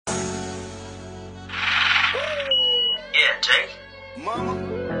that, Jay? Mama,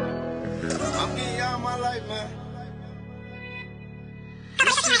 I'm getting y'all my life, man.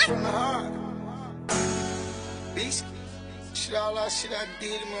 This shit from the heart. Beaski. Shit, all that shit I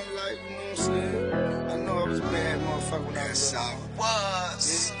did in my life, you know what I'm saying? I know I was a bad motherfucker when I was out.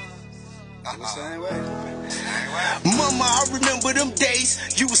 The same way. Mama, I remember them days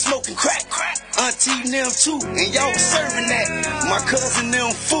you was smoking crack. Auntie and them too, and y'all was serving that. My cousin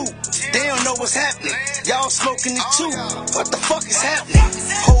them food, they don't know what's happening. Y'all smoking it too. What the fuck is happening?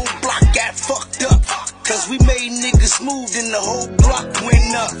 Whole block got fucked up, cause we made niggas move and the whole block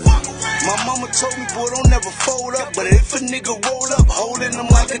went up. My mama told me, boy, don't never fold up, but if a nigga roll up, holding them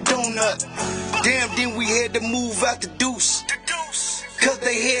like a donut. Damn, then we had to move out the deuce, cause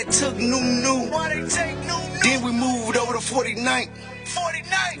they had took new. Then we moved over to 49th.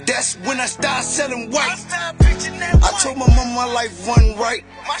 That's when I started selling white. I told my mama my life wasn't right.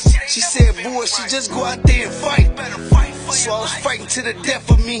 She said, boy, she just go out there and fight. So I was fighting to the death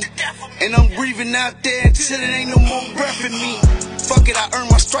of me, and I'm breathing out there until there ain't no more breath in me. Fuck it, I earn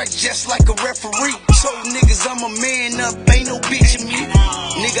my stripes just like a referee. Told niggas I'm a man up, ain't no bitch in me.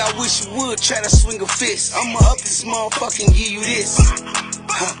 Nigga, I wish you would try to swing a fist. I'ma up this motherfucker and give you this.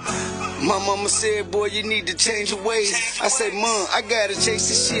 My mama said, boy, you need to change your ways. I said, Mom, I gotta chase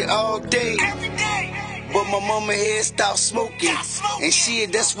this shit all day. But my mama had stopped smoking, and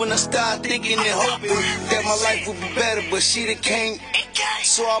shit, that's when I started thinking and hoping that my life would be better, but shit, it can't.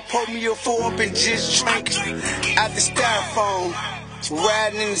 So I pulled me a 4-up and just drank out the styrofoam.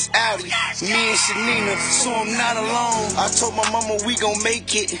 Riding in this Audi, me and Shanina, so I'm not alone. I told my mama we gon'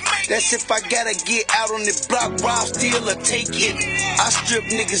 make it. That's if I gotta get out on the block, rob, steal, or take it. I strip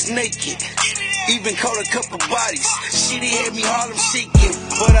niggas naked, even caught a couple bodies. Shit, it had me Harlem shaking,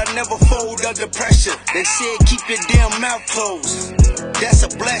 but I never fold under pressure. They said keep your damn mouth closed, that's a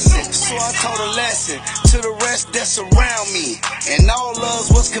blessing. So I taught a lesson to the rest that's around me, and all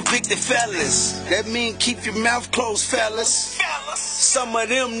us was convicted fellas. That mean keep your mouth closed, fellas. Some of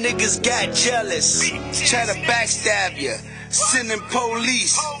them niggas got jealous, try to backstab ya, sending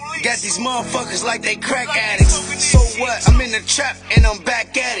police. Got these motherfuckers like they crack addicts. So what? I'm in the trap and I'm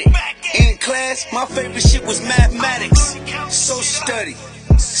back at it. In class, my favorite shit was mathematics. Social study,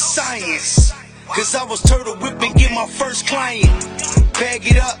 science, cause I was turtle whipping, get my first client. Bag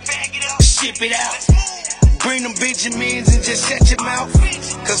it up, ship it out. Bring them Benjamins and just shut your mouth,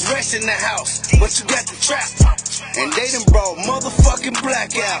 cause rest in the house, but you got the trap. And they done brought motherfucking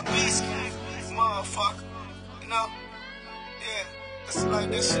blackout. Motherfucker, you know? Yeah, that's like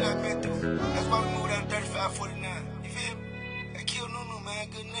that shit I've been through. That's why we moved down 3549. You feel me? They killed Nunu, man,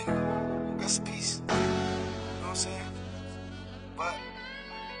 good nigga. Rest in peace. You know what I'm saying? But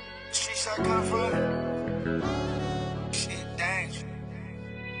the streets I come from, shit dangerous.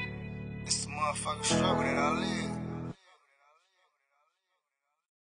 It's the motherfucking struggle that I live.